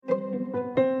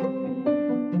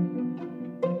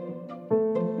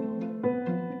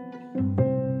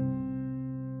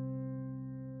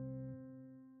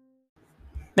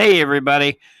Hey,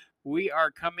 everybody. We are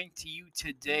coming to you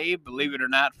today, believe it or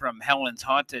not, from Helen's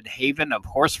haunted haven of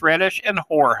horseradish and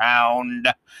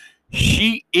whorehound.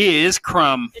 She is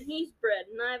Crumb. And he's Bread,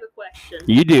 and I have a question.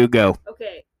 You do go.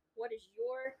 Okay, what is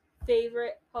your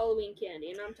favorite Halloween candy?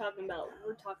 And we're talking about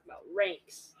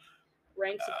ranks.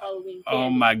 Ranks of Halloween candy. Oh,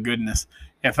 my goodness.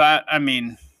 You're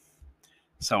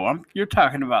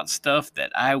talking about stuff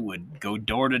that I would go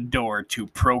door to door to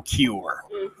procure.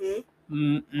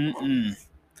 Mm-hmm.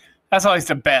 That's always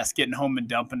the best, getting home and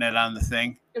dumping it on the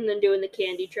thing. And then doing the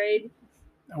candy trade.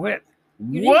 What?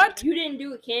 You didn't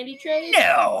do a candy trade?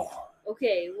 No.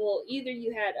 Okay, well, either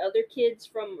you had other kids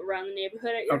from around the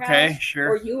neighborhood at your house. Okay, sure.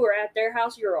 Or you were at their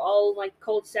house. You were all in, like,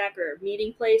 cul-de-sac or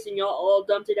meeting place, and y'all all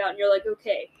dumped it out, and you're like,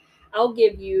 okay, I'll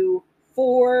give you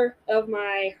 4 of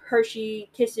my Hershey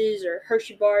Kisses or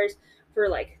Hershey bars for,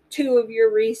 like, 2 of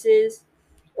your Reese's.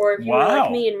 Or if you were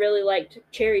like me and really liked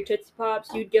cherry Tootsie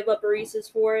Pops, you'd give up a Reese's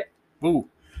for it. Ooh,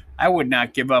 I would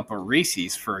not give up a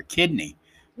Reese's for a kidney.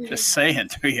 Just saying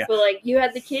to you. But, like, you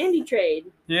had the candy trade.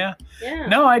 Yeah. Yeah.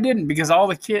 No, I didn't, because all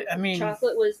the kids,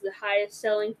 chocolate was the highest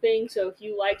selling thing, so if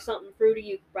you like something fruity,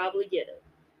 you could probably get it.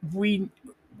 We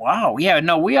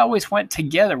always went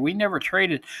together. We never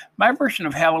traded. My version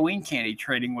of Halloween candy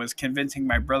trading was convincing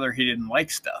my brother he didn't like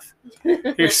stuff. He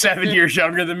was 7 years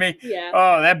younger than me. Yeah.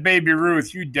 Oh, that baby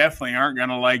Ruth, you definitely aren't going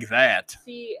to like that.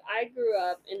 See, I grew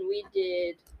up and we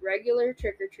did regular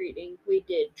trick-or-treating. We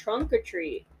did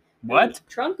trunk-or-treat. What?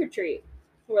 Trunk-or-treat.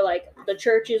 Where, like, the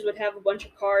churches would have a bunch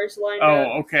of cars lined up.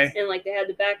 Oh, okay. And, like, they had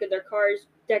the back of their cars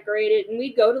decorated. And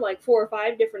we'd go to, like, 4 or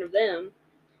 5 different of them.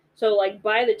 So, like,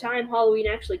 by the time Halloween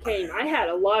actually came, I had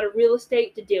a lot of real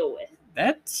estate to deal with.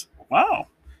 That's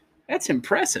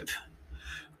impressive.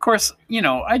 Of course,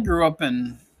 I grew up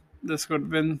in, this would have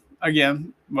been,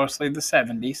 again, mostly the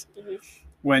 70s,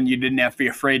 when you didn't have to be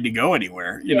afraid to go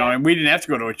anywhere, and we didn't have to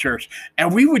go to a church.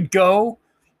 And we would go,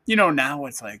 now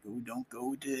it's like, oh, don't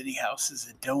go to any houses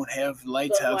that don't have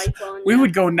lights on. We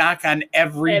would go knock on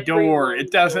every door.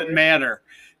 It doesn't matter.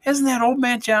 Isn't that Old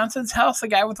Man Johnson's house? The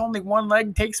guy with only one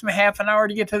leg takes him a half an hour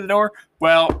to get to the door?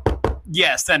 Well,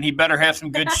 yes, then he better have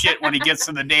some good shit when he gets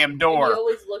to the damn door. And you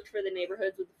always looked for the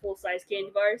neighborhoods with the full-size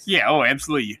candy bars? Yeah, oh,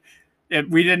 absolutely.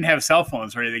 We didn't have cell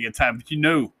phones or anything at the time, but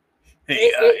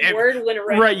word went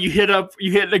around. Right, you hit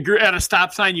at a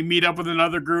stop sign, you meet up with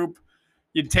another group.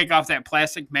 You'd take off that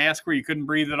plastic mask where you couldn't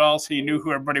breathe at all, so you knew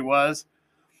who everybody was.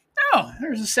 Oh,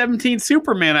 there's a 17th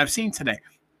Superman I've seen today.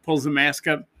 Pulls the mask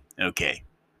up. Okay.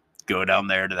 Go down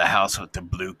there to the house with the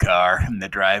blue car in the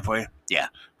driveway. Yeah,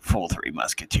 full 3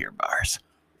 Musketeer bars.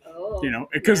 Oh.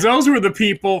 Because those were the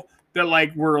people that,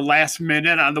 like, were last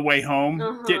minute on the way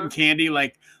home getting candy.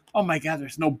 Like, oh my God,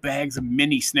 there's no bags of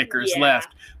mini Snickers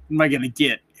left. What am I going to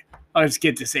get? I'll just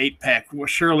get this 8-pack. Well,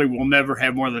 surely we'll never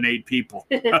have more than 8 people.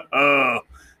 So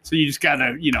you just got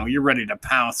to, you're ready to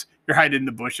pounce. You're hiding in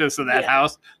the bushes of that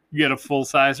house. You get a full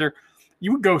sizer.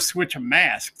 You would go switch a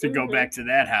mask to go back to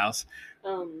that house.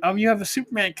 You have a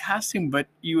Superman costume, but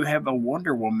you have a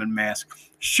Wonder Woman mask.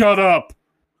 Shut up.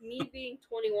 Me being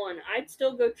 21, I'd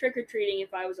still go trick-or-treating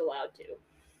if I was allowed to.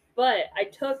 But I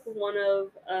took one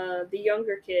of the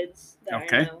younger kids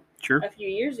that I know a few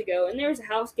years ago, and there was a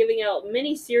house giving out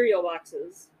mini cereal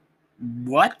boxes.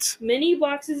 What? Mini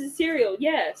boxes of cereal,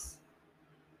 yes.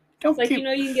 You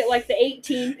can get, like, the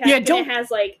 18-pack, and it has,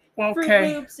 like, Fruit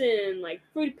Loops and, like,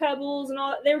 Fruity Pebbles and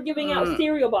all that. They were giving out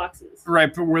cereal boxes.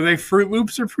 Right, but were they Fruit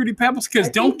Loops or Fruity Pebbles? Because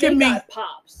don't give me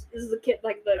Pops. This is the kid,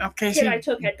 like, the kid I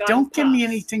took had gotten Don't give me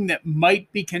anything that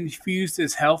might be confused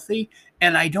as healthy,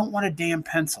 and I don't want a damn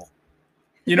pencil.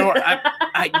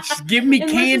 I just give me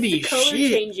candy. It's the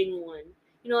color-changing one.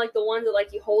 Like the one that,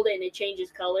 like, you hold it and it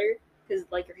changes color because,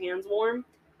 like, your hand's warm.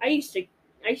 I used to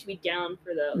be down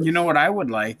for those. You know what I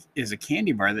would like is a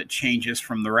candy bar that changes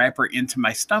from the wrapper into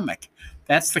my stomach.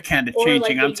 That's the kind of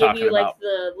changing I'm talking about. Like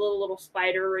the little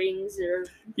spider rings or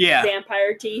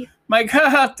vampire teeth. Like,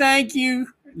 thank you.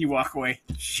 You walk away.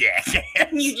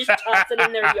 Jackass. You just toss it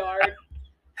in their yard.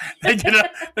 They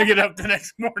get up the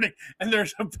next morning and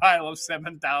there's a pile of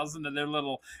 7,000 of their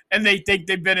little, and they think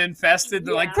they've been infested.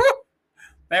 They're like, whoo!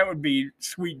 That would be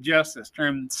sweet justice.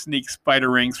 Trying to sneak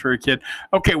spider rings for a kid.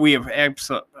 Okay, we have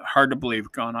hard to believe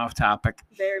gone off topic.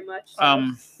 Very much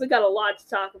so. We got a lot to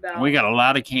talk about. We got a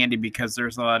lot of candy because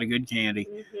there's a lot of good candy.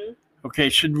 Okay,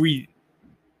 should we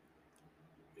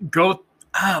go?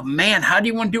 Oh, man, how do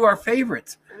you want to do our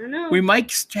favorites? I don't know. We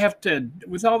might have to,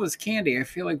 with all this candy, I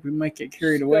feel like we might get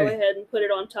carried away. Go ahead and put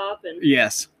it on top. And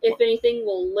yes. If anything,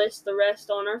 we'll list the rest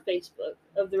on our Facebook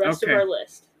of the rest of our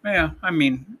list. Yeah,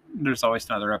 there's always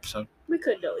another episode. We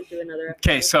could always do another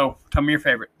episode. Okay, so tell me your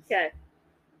favorite. Okay.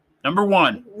 Number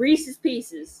 1. Reese's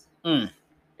Pieces.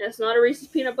 It's not a Reese's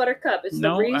Peanut Butter Cup. It's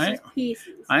the Reese's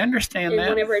Pieces. I understand and that.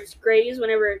 Whenever it's grazed,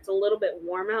 whenever it's a little bit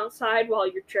warm outside while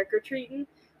you're trick-or-treating.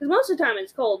 Because most of the time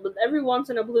it's cold, but every once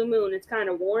in a blue moon it's kind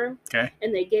of warm. Okay.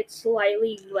 And they get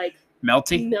slightly, like...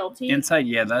 Melty? Inside?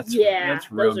 Yeah, that's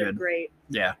real good. Those are great.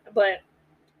 Yeah. But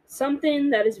something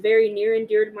that is very near and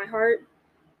dear to my heart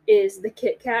is the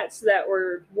Kit Kats that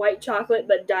were white chocolate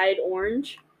but dyed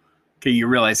orange. Okay, you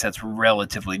realize that's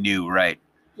relatively new, right?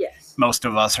 Yes. Most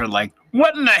of us are like,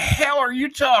 what in the hell are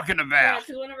you talking Yeah, about?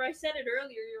 because whenever I said it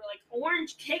earlier, you were like,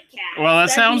 orange Kit Kat. Well, that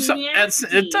sounds...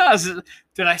 It does.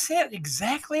 Did I say it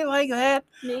exactly like that?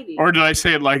 Maybe. Or did I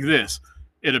say it like this?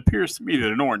 It appears to me that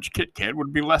an orange Kit Kat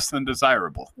would be less than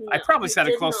desirable. No, I probably said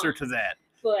it did closer not. to that,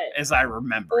 But as I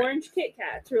remember it. orange Kit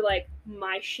Kats were like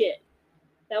my shit.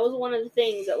 That was one of the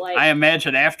things that like... I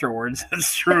imagine afterwards,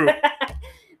 that's true.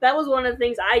 That was one of the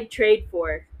things I'd trade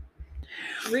for.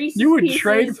 Reese's You would Pieces,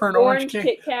 trade for an orange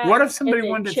Kit Kat. What if somebody and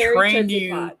then wanted to cherry trade Tootsie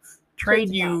you Pops. trade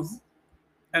Tootsie you Pops.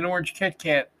 an orange Kit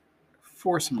Kat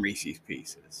for some Reese's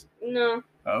Pieces? No,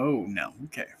 Oh, no.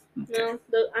 Okay. no,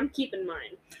 I'm keeping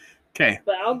mine. Okay.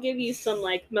 But I'll give you some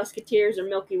like Musketeers or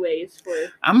Milky Ways for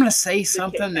I'm going to say Kit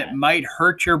something that Kat. might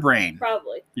hurt your brain.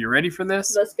 probably. You ready for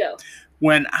this? Let's go.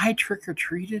 When I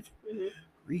trick-or-treated, Mhm.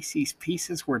 Reese's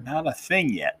Pieces were not a thing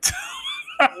yet.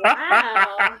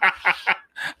 Wow.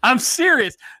 I'm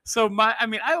serious. So I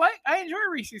enjoy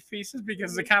Reese's Pieces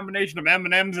because it's a combination of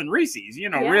M&Ms and Reese's, Yeah.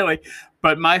 really.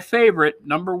 But my favorite,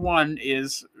 number 1,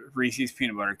 is Reese's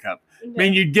Peanut Butter Cup. Okay. I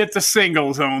mean, you'd get the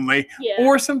singles only, Yeah.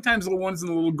 or sometimes the ones in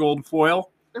the little gold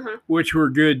foil, Uh-huh. which were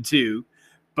good too.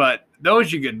 But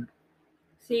those you could,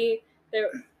 See,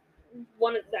 there,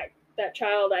 one of that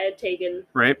child I had taken.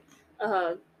 right?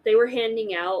 They were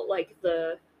handing out like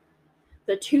the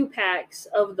 2-packs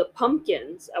of the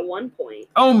pumpkins at one point.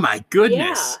 Oh my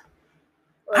goodness. Yeah.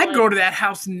 Or, I'd like, go to that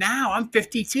house now. I'm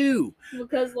 52.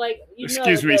 because like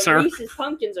Excuse me, the sir. Reese's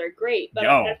pumpkins are great, but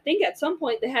Yo. I think at some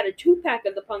point they had a 2-pack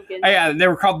of the pumpkins. Oh, yeah, they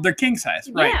were called the king size.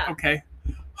 Right. Yeah. Okay.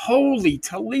 Holy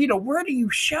Toledo, where do you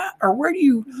shop or where do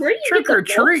you Where do you trick get or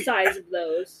the bulk treat? size of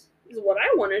those? Is what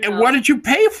I want to know. And what did you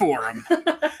pay for them?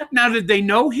 Now, did they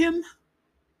know him?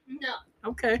 No,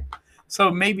 Okay. So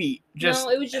maybe just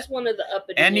no, it was just one of the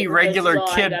uppity any neighborhoods, regular is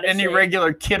all I kid, gotta any say.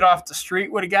 regular kid off the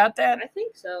street would have got that. I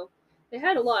think so. They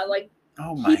had a lot. Like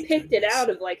Oh my! he picked it goodness. out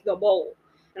of like the bowl,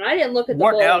 and I didn't look at the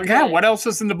What bowl. else? Yeah, but what else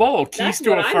is in the bowl? Keys That's to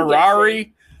what a I'm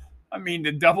Ferrari. I mean,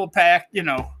 the double pack.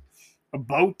 A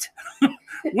boat.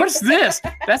 What's this?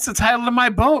 That's the title of my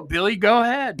boat. Billy, go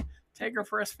ahead. Take her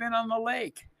for a spin on the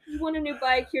lake. You want a new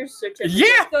bike? Here's a certificate.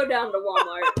 Yeah. Go down to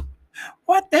Walmart.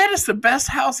 What? That is the best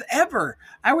house ever.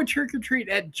 I would trick or treat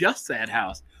at just that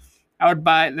house. I would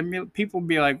buy. People would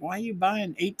be like, "Why are you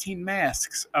buying 18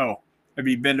 masks?" Oh, have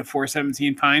you been to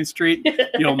 417 Pine Street?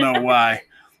 You'll know why.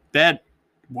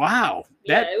 Wow.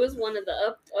 Yeah, it was one of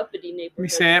the uppity neighborhoods. Let me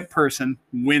say that person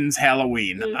wins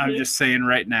Halloween. I'm Mhm. just saying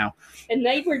right now. And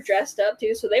they were dressed up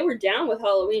too, so they were down with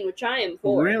Halloween, which I am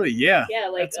for. Really? Yeah. Yeah,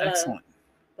 like That's excellent.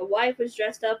 the wife was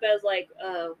dressed up as like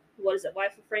what is it?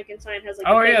 Wife of Frankenstein has like.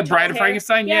 Oh the big yeah, tall Bride of hair.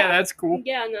 Frankenstein. Yeah, that's cool.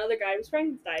 Yeah, and the other guy was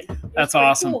Frankenstein. It was That's pretty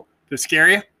awesome. cool. Did it scare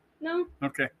you? No,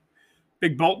 Okay.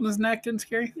 Big bolt in his neck didn't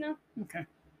scare you? no, Okay.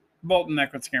 Bolt in the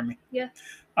neck would scare me. Yeah.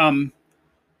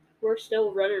 We're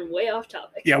still running way off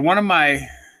topic. Yeah, one of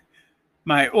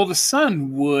my oldest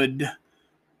son would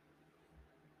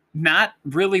not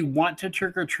really want to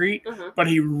trick or treat, Uh-huh. but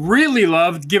he really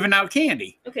loved giving out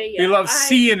candy. Okay, yeah. He loved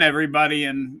seeing everybody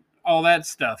and all that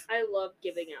stuff. I love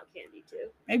giving out candy too.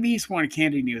 Maybe he just wanted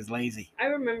candy and he was lazy. I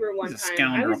remember one He's a time I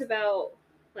scoundrel. was about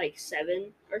like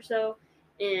 7 or so,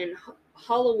 and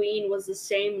Halloween was the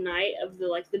same night of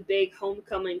the big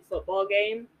homecoming football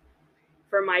game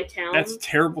for my town. That's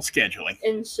terrible scheduling.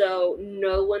 And so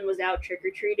no one was out trick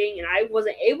or treating, and I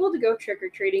wasn't able to go trick or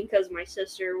treating because my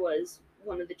sister was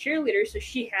one of the cheerleaders, so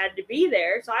she had to be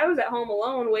there. So I was at home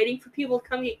alone waiting for people to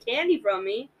come get candy from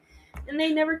me, and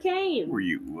they never came. Were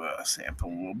you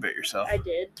sampling a little bit yourself? I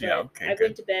did. Yeah, but okay, I good.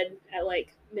 went to bed at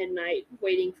like midnight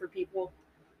waiting for people.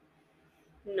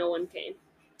 No one came.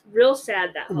 Real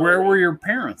sad that Where Halloween. were your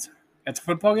parents? At the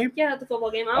football game? Yeah, at the football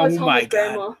game. I was home with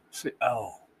Grandma.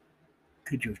 Oh.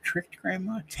 Could you have tricked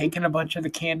Grandma? Taken a bunch of the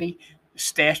candy,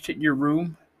 stashed it in your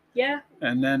room, Yeah,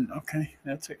 and then, okay,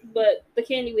 that's it. but the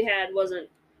candy we had wasn't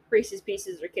Reese's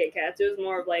Pieces or Kit Kats. It was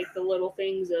more of like the little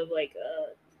things of like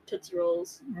Tootsie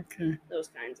Rolls, Okay. those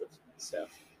kinds of stuff.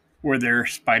 Were there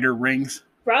spider rings?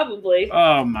 Probably.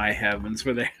 Oh, my heavens.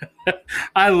 Were they?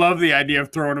 I love the idea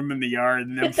of throwing them in the yard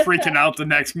and them freaking out the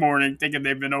next morning thinking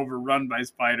they've been overrun by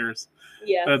spiders.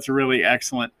 Yeah. That's really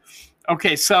excellent.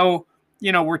 Okay, so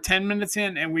we're 10 minutes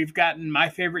in and we've gotten my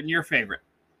favorite and your favorite.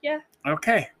 Yeah.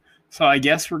 Okay. So I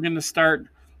guess we're going to start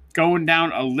going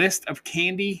down a list of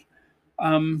candy.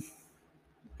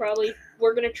 Probably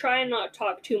we're going to try and not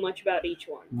talk too much about each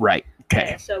one. Right.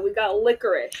 Okay. So we got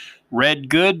licorice. Red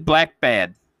good, black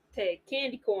bad. Okay,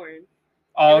 candy corn.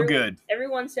 All good.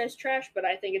 Everyone says trash, but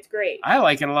I think it's great. I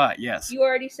like it a lot, yes. You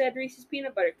already said Reese's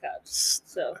Peanut Butter Cups.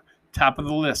 So top of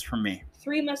the list for me.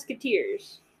 Three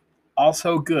Musketeers.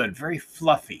 Also good. Very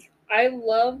fluffy. I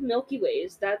love Milky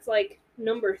Ways. That's like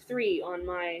number 3 on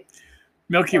my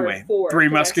Milky Way. 4, Three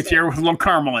Musketeer with a little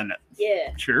caramel in it.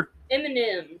 Yeah. Sure.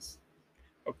 M&M's.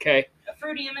 Okay. A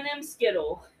fruity M&M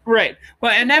Skittle. Right.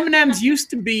 Well, and M&M's used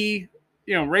to be,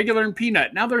 regular and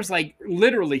peanut. Now there's like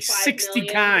literally 60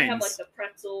 million. kinds. They have like the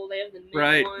pretzel. They have the mint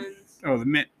Right. ones. Oh, the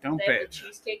mint. Don't They have bad. the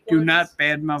cheesecake Do ones. not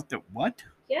badmouth the what?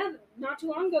 Yeah, not too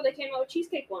long ago they came out with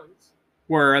cheesecake ones.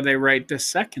 Where are they right this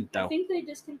second, though? I think they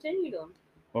discontinued them.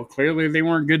 Well, clearly they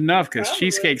weren't good enough because Probably.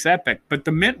 cheesecake's epic. But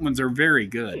the mint ones are very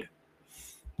good.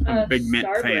 I'm a big mint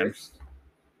fan.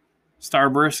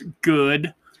 Starburst,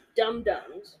 good. Dum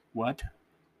Dums. What?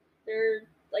 They're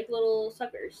like little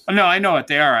suckers. Oh, no, I know what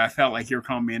they are. I felt like you were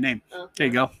calling me a name. Oh. There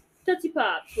you go. Tootsie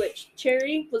Pops, which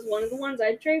cherry was one of the ones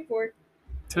I'd trade for.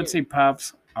 Tootsie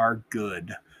Pops are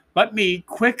good. Let me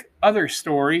quick other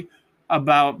story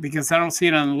about, because I don't see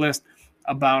it on the list,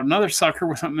 about another sucker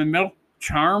with something in the middle.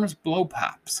 Charms Blow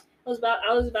Pops. I was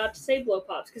about to say Blow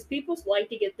Pops because people like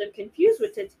to get them confused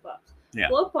with Tootsie Pops. Yeah.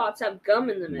 Blow Pops have gum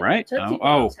in the middle. Right. Tootsie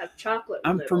Pops have chocolate in the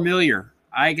I'm middle. familiar.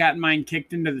 I got mine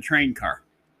kicked into the train car.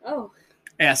 Oh.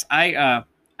 Yes, I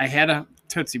had a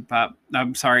Tootsie Pop.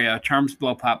 I'm sorry, a Charms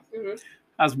Blow Pop. Mm-hmm.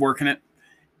 I was working it,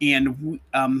 and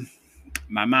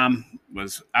my mom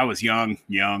I was young,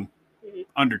 Mm-hmm.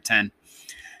 under 10,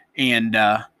 and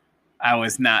I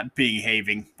was not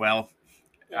behaving well.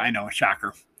 Yeah. I know,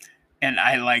 shocker. And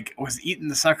I was eating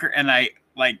the sucker, and I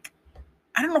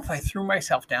don't know if I threw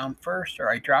myself down first or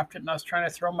I dropped it and I was trying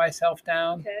to throw myself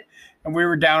down. Okay. And we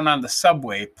were down on the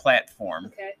subway platform.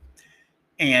 Okay.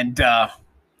 And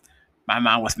my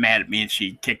mom was mad at me and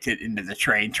she kicked it into the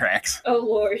train tracks. Oh,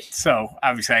 Lord. So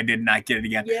obviously I did not get it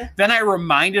again. Yeah. Then I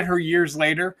reminded her years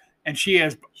later, and she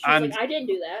has She was like, I didn't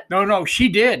do that. No, she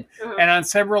did. Uh-huh. And on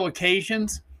several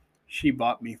occasions, she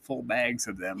bought me full bags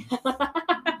of them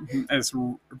as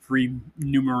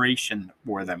remuneration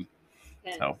for them.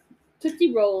 Okay. So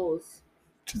Tootsie Rolls.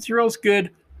 Tootsie Roll's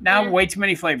good. Now Yeah. way too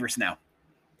many flavors now.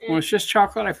 When it's just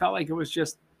chocolate, I felt like it was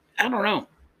just, I don't know.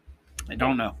 I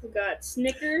don't know. We got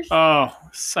Snickers. Oh,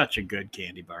 such a good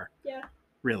candy bar. Yeah.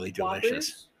 Really delicious.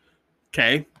 Whoppers.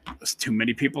 Okay. There's too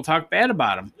many people talk bad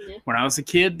about them. Yeah. When I was a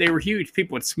kid, they were huge.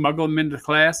 People would smuggle them into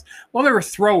class. Well, they were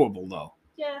throwable, though.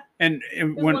 Yeah. And It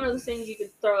was when, one of those things you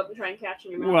could throw up and try and catch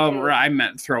in your mouth. well, too. I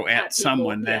meant throw At at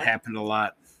someone. people, That yeah. happened a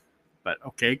lot. But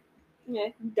okay, Yeah.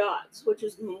 Dots, which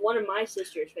is one of my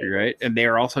sister's favorites. you're right. And they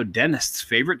are also dentist's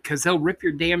favorite because they'll rip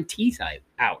your damn teeth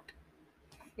out.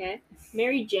 Okay.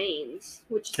 Mary Jane's,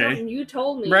 which is Okay. something you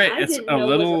told me. Right. I It's didn't a know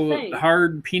was little thing.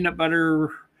 hard peanut butter,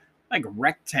 like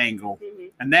rectangle.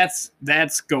 Mhm. And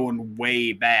that's going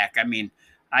way back. I mean,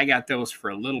 I got those for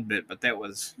a little bit, but that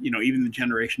was, even the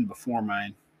generation before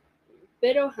mine.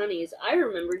 Bitto Honeys. I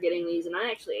remember getting these, and I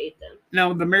actually ate them.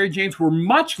 Now, the Mary Janes were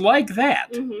much like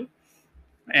that. Mm-hmm.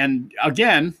 And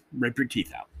again, rip your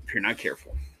teeth out if you're not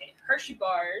careful. Okay. Hershey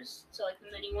bars, so like the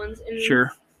mini ones. And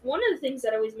Sure. one of the things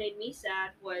that always made me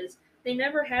sad was they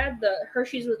never had the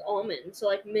Hershey's with almond, so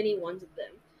like mini ones of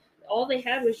them. All they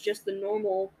had was just the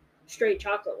normal straight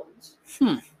chocolate ones.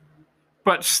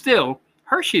 But still,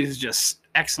 Hershey's is just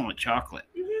excellent chocolate.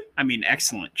 Mhm. I mean,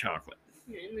 excellent chocolate.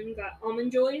 And then you got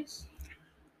Almond Joys,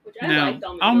 which I Now, liked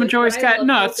Almond Joys but I got love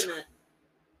nuts. coconut.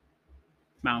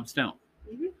 Moms don't.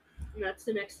 And that's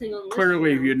the next thing on the list.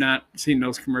 Clearly, now. if you've not seen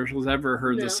those commercials, ever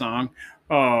heard No. the song,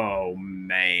 oh,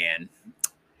 man.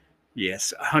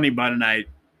 Yes, Honey Bun and I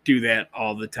do that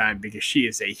all the time because she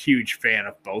is a huge fan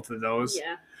of both of those.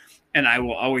 Yeah. And I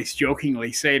will always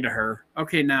jokingly say to her,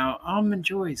 okay, now Almond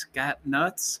Joy's got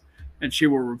nuts. And she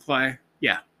will reply,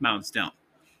 yeah, Mounds don't.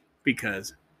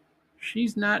 Because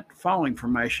she's not falling for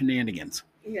my shenanigans.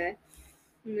 Okay.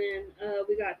 And then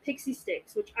we got Pixie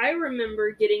Sticks, which I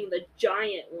remember getting the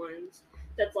giant ones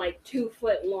that's like 2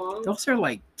 foot long. Those are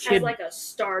like As kid. like a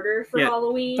starter for Yeah,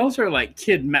 Halloween. Those are like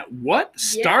kid what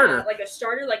starter? Yeah, like a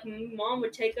starter. Like Mom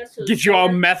would take us to the Get you all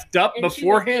store, methed up and she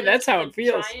would beforehand. get us That's how the it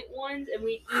feels. Giant ones, and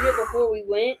we'd eat it before we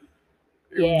went.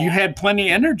 Yeah. You had plenty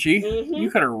of energy. Mhm.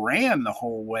 You could have ran the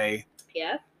whole way.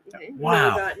 Yeah. Okay. Wow.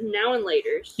 And then we got Now and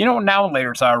Laters. You know what now and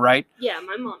laters are, right? Yeah,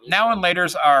 my mom. used Now to. and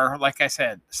laters are, like I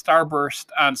said, Starburst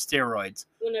on steroids.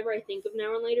 Whenever I think of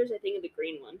Now and Laters, I think of the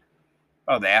green one.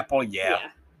 Oh, the apple? Yeah.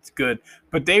 It's good.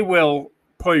 But they will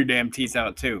pull your damn teeth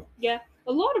out, too. Yeah.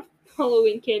 A lot of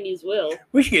Halloween candies will.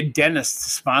 We should get dentists to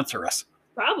sponsor us.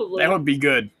 Probably. That would be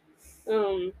good.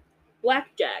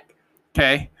 Blackjack.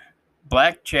 Okay.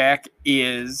 Blackjack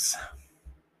is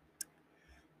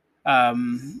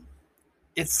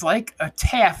it's like a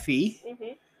taffy,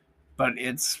 Mm-hmm. but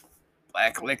it's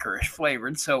black licorice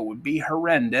flavored, so it would be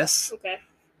horrendous. Okay.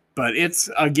 But it's,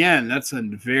 again, that's a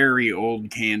very old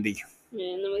candy.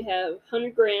 Yeah, and then we have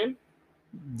 100 grand.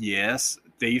 Yes,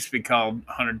 they used to be called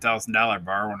 $100,000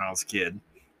 bar when I was a kid.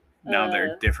 Now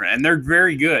they're Uh, different, and they're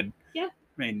very good. Yeah. I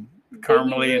mean, Baby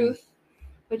caramely and Ruth,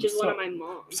 which is one of my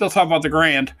mom's. still talking about the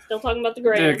Grand. Still talking about the They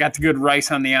grand. got the good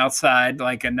rice on the outside,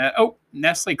 like a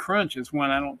Nestle Crunch is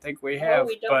one I don't think we have,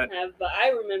 we but don't have, but I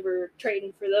remember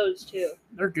trading for those too.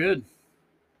 they're good.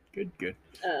 Good.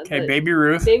 Okay, But Baby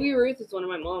Ruth. Baby Ruth is one of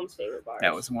my mom's favorite bars.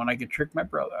 That was the one I could trick my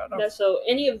brother out of. So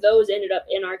any of those ended up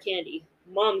in our candy.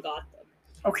 Mom got them.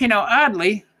 Okay, now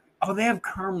oddly, they have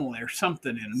caramel or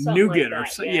something in them, Something like nougat or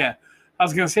that, so. yeah. Yeah, I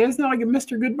was gonna say it's not like a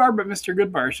Mr. Good bar, but Mr.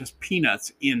 Good bar is just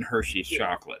peanuts in Hershey's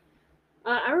chocolate.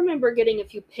 I remember getting a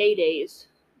few paydays.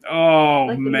 Oh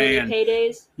Like the man, mini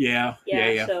paydays. yeah.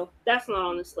 So that's not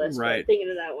on this list. But I'm Right. thinking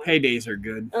of that one. Paydays are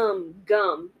good.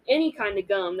 Gum. Any kind of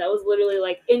gum that was literally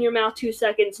like in your mouth 2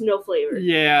 seconds, no flavor.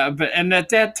 Yeah, and at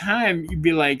that time you'd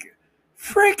be like,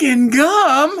 freaking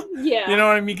gum. Yeah. You know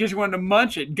what I mean? Because you wanted to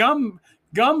munch it. Gum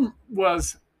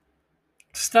was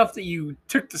stuff that you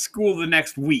took to school the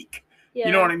next week. Yeah.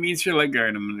 You know what I mean? So you're like, all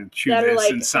right, I'm going to chew That are this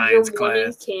like in science you're wanting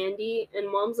class. candy, and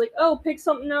mom's like, "Oh, pick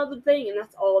something out of the thing," and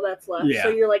that's all that's left. Yeah. So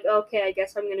you're like, "Okay, I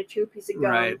guess I'm gonna chew a piece of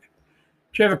gum." Right.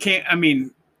 Do you have I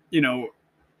mean,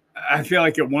 I feel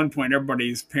like at one point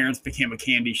everybody's parents became a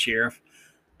candy sheriff.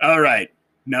 All right,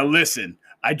 now listen.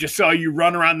 I just saw you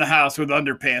run around the house with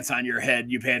underpants on your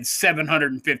head. You've had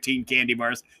 715 candy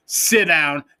bars. Sit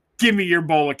down. Give me your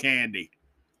bowl of candy.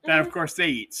 And of course, they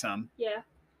eat some. Yeah,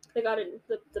 they got it.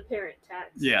 The parent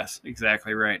tax. Yes,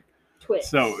 exactly right. Twix.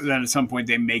 So then at some point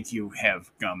they make you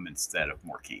have gum instead of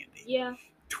more candy. Yeah.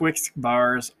 Twix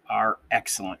bars are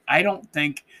excellent. I don't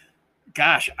think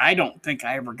I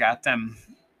ever got them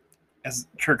as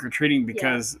trick-or-treating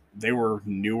because they were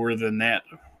newer than that.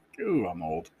 Ooh, I'm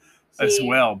old as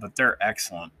well, but they're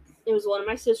excellent. It was one of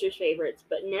my sister's favorites,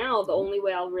 but now the only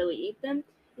way I'll really eat them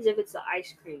is if it's the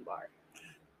ice cream bar.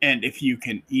 And if you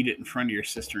can eat it in front of your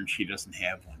sister and she doesn't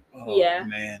have one. Oh, Yeah.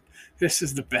 man. This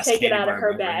is the best Take candy it out bar of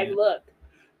her I've ever bag. had. Look.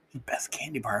 The best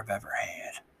candy bar I've ever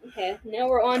had. Okay, now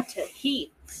we're on to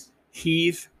Heath's.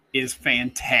 Heath is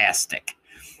fantastic.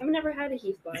 I've never had a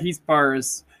Heath bar. Heath bar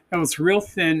is it's real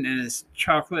thin and it's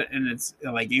chocolate and it's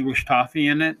like English toffee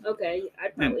in it. Okay,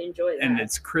 I'd probably enjoy that. And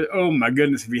it's oh my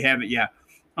goodness, if you haven't, yeah.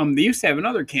 They used to have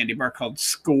another candy bar called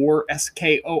Skor,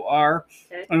 Skor.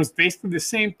 Okay. And it was basically the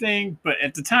same thing, but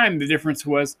at the time the difference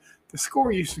was the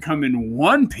Skor used to come in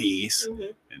one piece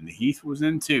and the Heath was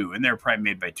in two, and they're probably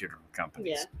made by two different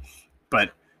companies. Yeah.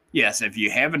 But yes, if you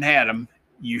haven't had them,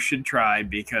 you should try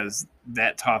because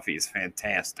that toffee is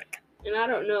fantastic. And I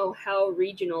don't know how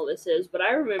regional this is, but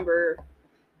I remember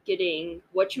getting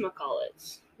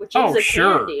whatchamacallits, which is a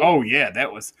candy. Oh yeah,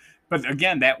 that was. But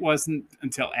again, that wasn't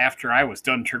until after I was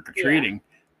done trick-or-treating. Yeah.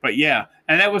 But yeah,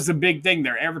 and that was the big thing.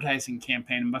 Their advertising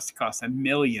campaign must have cost them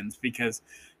millions because,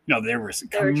 there was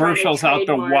commercials out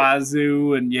the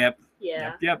wazoo and yep.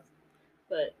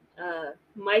 But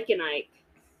Mike and Ike,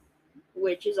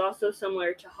 which is also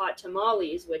similar to hot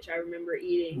tamales, which I remember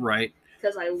eating. Right.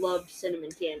 Because I loved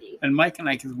cinnamon candy. And Mike and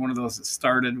Ike is one of those that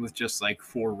started with just like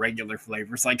 4 regular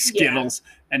flavors, like Skittles,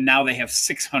 and now they have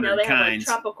 600 now they kinds.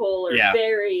 Have like tropical or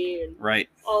berry and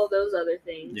all those other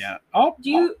things. Yeah.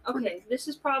 This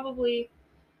is probably,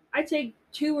 I'd say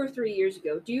 2 or 3 years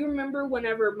ago. Do you remember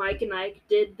whenever Mike and Ike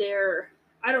did their,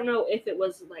 I don't know if it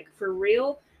was like for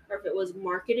real or if it was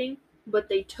marketing, but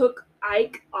they took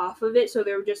Ike off of it, so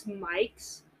they were just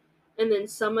Mikes, and then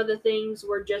some of the things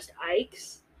were just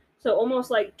Ikes. So almost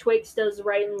like Twix does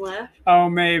right and left. Oh,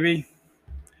 maybe.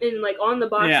 And like on the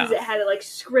boxes, it had it like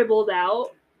scribbled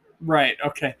out. Right.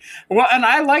 Okay. Well, and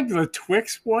I like the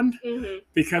Twix one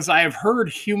because I have heard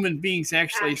human beings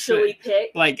actually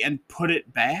pick and put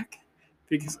it back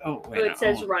because it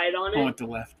says right on it. I went to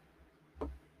left.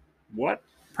 What?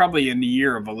 Probably in the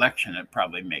year of election, it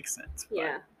probably makes sense.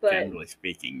 But generally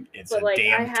speaking, it's a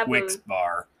damn Twix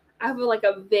bar. I have like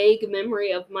a vague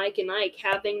memory of Mike and Ike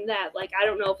having that. Like, I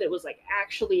don't know if it was like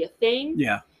actually a thing.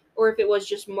 Yeah. Or if it was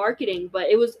just marketing, but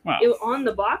it was on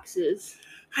the boxes.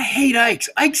 I hate Ike's.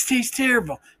 Ike's taste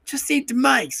terrible. Just eat the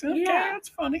Mike's. Okay, that's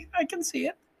funny. I can see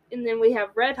it. And then we have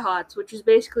Red Hots, which is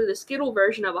basically the Skittle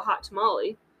version of a hot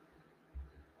tamale.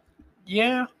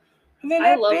 Yeah. Are they I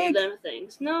that love big? them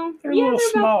things. No, They're yeah, a little they're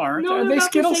small, about, aren't no, they? Are they're they about the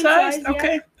Skittle same sized? size,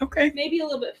 yeah. Okay. Maybe a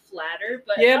little bit flatter,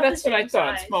 but Yeah, about that's the what I same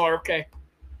thought. size. Smaller, okay.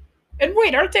 And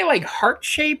wait, aren't they like heart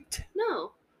shaped?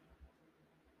 No.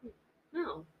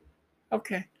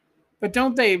 Okay. But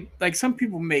don't they, like some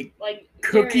people make Like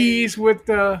cookies with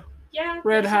the yeah,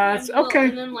 Red they Hots? sometimes will. Okay.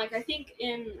 And then like I think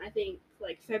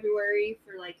like February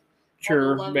for like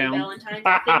Sure. all the lovely Valentines,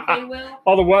 I think they will.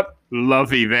 All the what?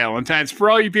 Lovey Valentines.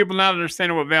 For all you people not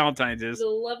understanding what Valentine's is. The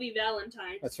lovely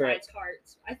Valentines. That's right. Besides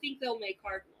hearts. I think they'll make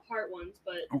heart ones,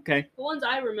 but Okay. the ones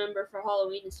I remember for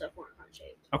Halloween and stuff weren't heart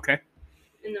shaped. Okay.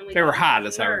 And then They were hot,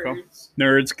 as I recall.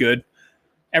 Nerds, good.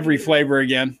 Every flavor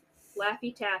again.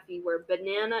 Laffy Taffy, where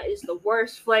banana is the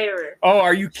worst flavor. Oh,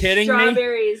 are you kidding me?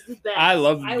 Strawberry is the best. I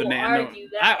love the I banana. will argue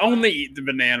that I one. only eat the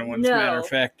banana ones, matter of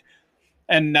fact.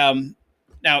 And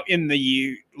now in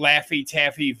the Laffy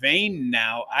Taffy vein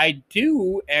now, I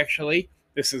do actually,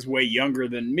 this is way younger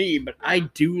than me, but I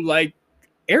do like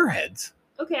Airheads.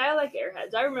 Okay, I like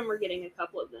Airheads. I remember getting a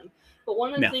couple of them. But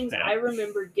one of the things I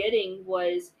remember getting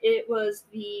was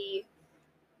the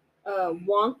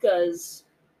Wonka's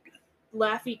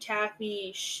Laffy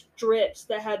Taffy strips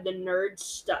that had the nerds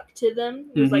stuck to them.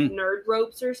 It was like nerd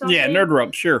ropes or something. Yeah, nerd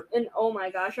ropes, sure. And oh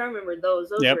my gosh, I remember those.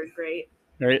 Those were great.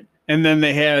 Right. And then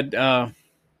they had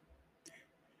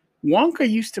Wonka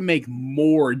used to make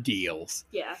more deals.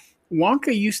 Yeah.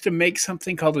 Wonka used to make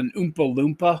something called an Oompa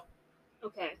Loompa.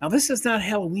 Okay. Now, this is not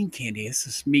Halloween candy. This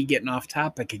is me getting off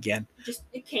topic again. Just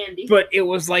a candy. But it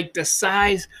was like the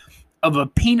size of a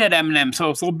peanut M&M, so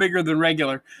it's a little bigger than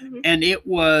regular. And it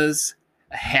was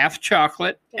half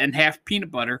chocolate and half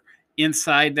peanut butter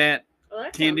inside that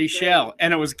candy shell.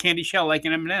 And it was a candy shell like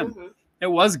an M&M. It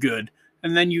was good.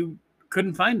 And then you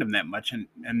couldn't find them that much. And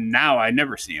now I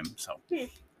never see them. So,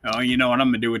 oh, you know what I'm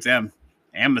going to do with them?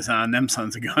 Amazon, them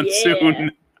sons are gone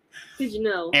soon. Because you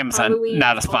know, Amazon, Halloween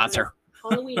not a sponsor.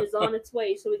 Halloween is on its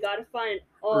way, so we got to find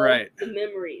all the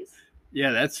memories. Yeah,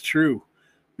 that's true.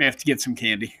 May have to get some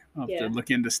candy. I'll have to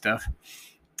look into stuff.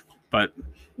 But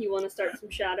you want to start some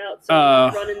shout outs so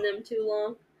I'm not running them too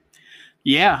long?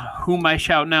 Yeah, who am I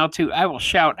shouting out to? I will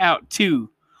shout out to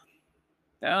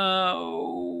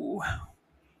I'll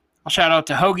shout out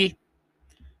to Hoagie.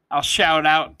 I'll shout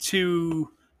out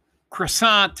to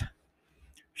Croissant.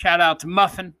 Shout out to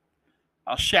Muffin.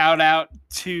 I'll shout out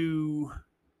to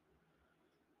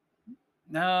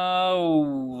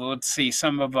let's see,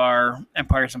 some of our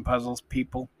Empires and Puzzles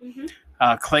people.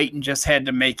 Clayton just had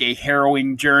to make a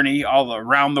harrowing journey all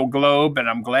around the globe, and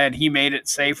I'm glad he made it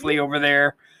safely over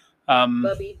there.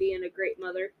 Bubby being a great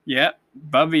mother. Yeah,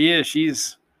 Bubby is.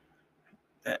 She's,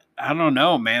 I don't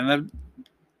know, man. The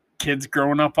kid's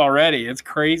growing up already. It's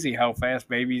crazy how fast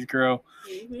babies grow.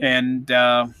 And,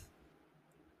 kicking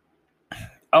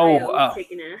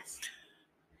ass.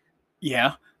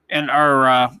 Yeah. And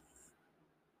our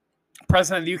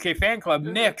president of the UK fan club,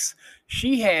 Nix,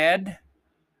 she's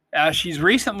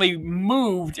recently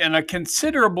moved in a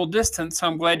considerable distance, so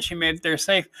I'm glad she made it there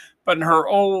safe. But in her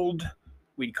old,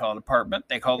 we'd call it apartment,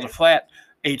 they called it a flat,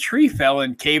 a tree fell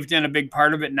and caved in a big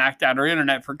part of it, knocked out her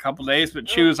internet for a couple of days, but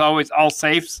she was always all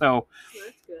safe. So,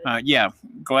 yeah,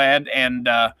 glad. And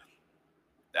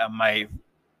my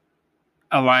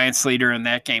alliance leader in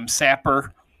that game,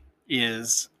 Sapper,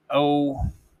 is,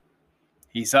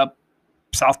 he's up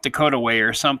South Dakota way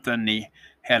or something. He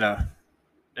had a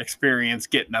experience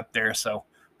getting up there, so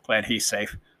glad he's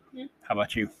safe. How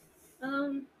about you? I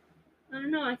don't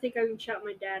know. I think I can shout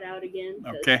my dad out again.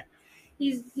 Okay.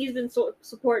 He's been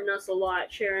supporting us a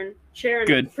lot, sharing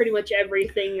Good. pretty much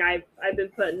everything I've been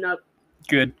putting up.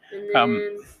 Good. And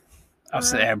then, I'll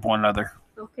say I have one other.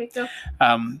 Okay, go.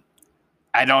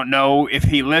 I don't know if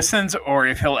he listens or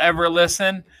if he'll ever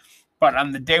listen, but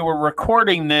on the day we're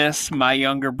recording this, my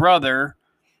younger brother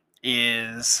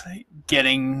is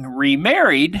getting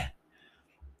remarried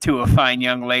to a fine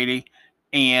young lady.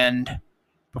 And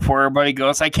before everybody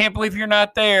goes, I can't believe you're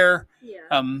not there.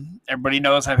 Yeah. Everybody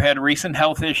knows I've had recent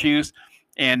health issues,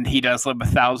 and he does live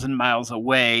 1,000 miles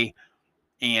away.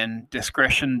 And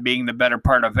discretion being the better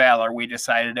part of valor, we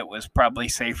decided it was probably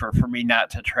safer for me not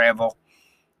to travel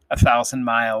 1,000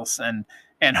 miles. And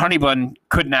Honeybun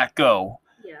could not go.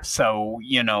 Yeah. So,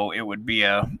 it would be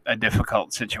a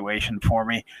difficult situation for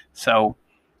me. So,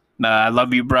 I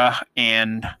love you, bruh.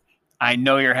 And I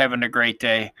know you're having a great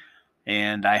day.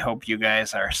 And I hope you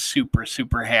guys are super,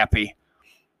 super happy.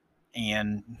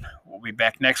 And we'll be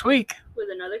back next week with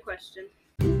another question.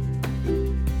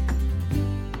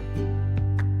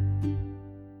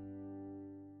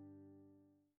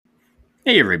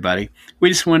 Hey, everybody. We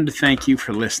just wanted to thank you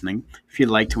for listening. If you'd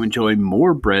like to enjoy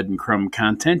more Bread and Crumb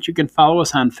content, you can follow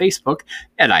us on Facebook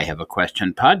at I Have a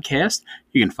Question Podcast.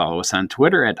 You can follow us on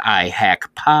Twitter at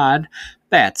iHackPod.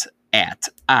 That's at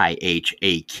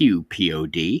IHAQPOD.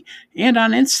 And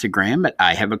on Instagram at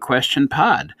I Have a Question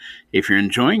Pod. If you're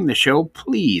enjoying the show,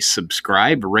 please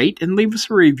subscribe, rate, and leave us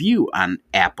a review on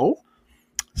Apple,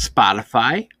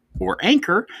 Spotify, or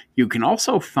Anchor. You can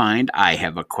also find I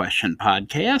Have a Question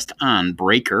podcast on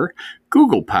Breaker,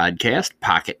 Google Podcast,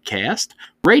 Pocket Cast,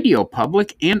 Radio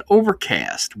Public, and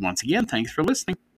Overcast. Once again, thanks for listening.